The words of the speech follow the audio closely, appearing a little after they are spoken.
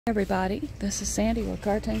Everybody, this is Sandy with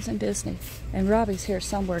Cartoons and Disney, and Robbie's here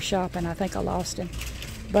somewhere shopping. I think I lost him,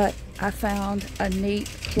 but I found a neat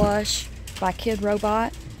plush by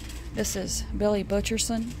Kidrobot. This is Billy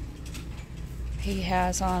Butcherson. He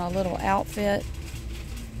has on a little outfit.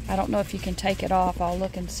 I don't know if you can take it off. I'll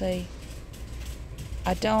look and see.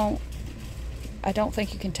 I don't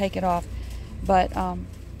think you can take it off, but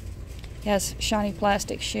he has shiny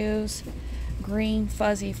plastic shoes, green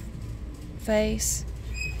fuzzy face.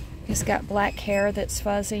 He's got black hair that's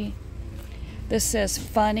fuzzy. This says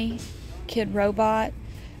Phunny, Kidrobot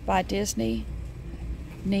by Disney.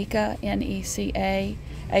 Neca, N-E-C-A,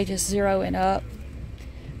 ages 0 and up.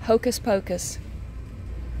 Hocus Pocus.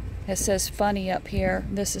 It says Phunny up here.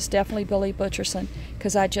 This is definitely Billy Butcherson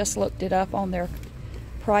because I just looked it up on their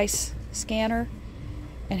price scanner.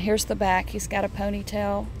 And here's the back. He's got a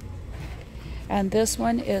ponytail. And this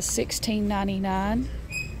one is $16.99.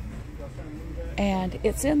 And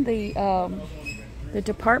it's in the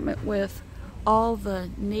department with all the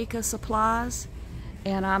Neca supplies,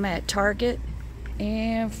 and I'm at Target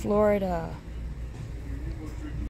in Florida.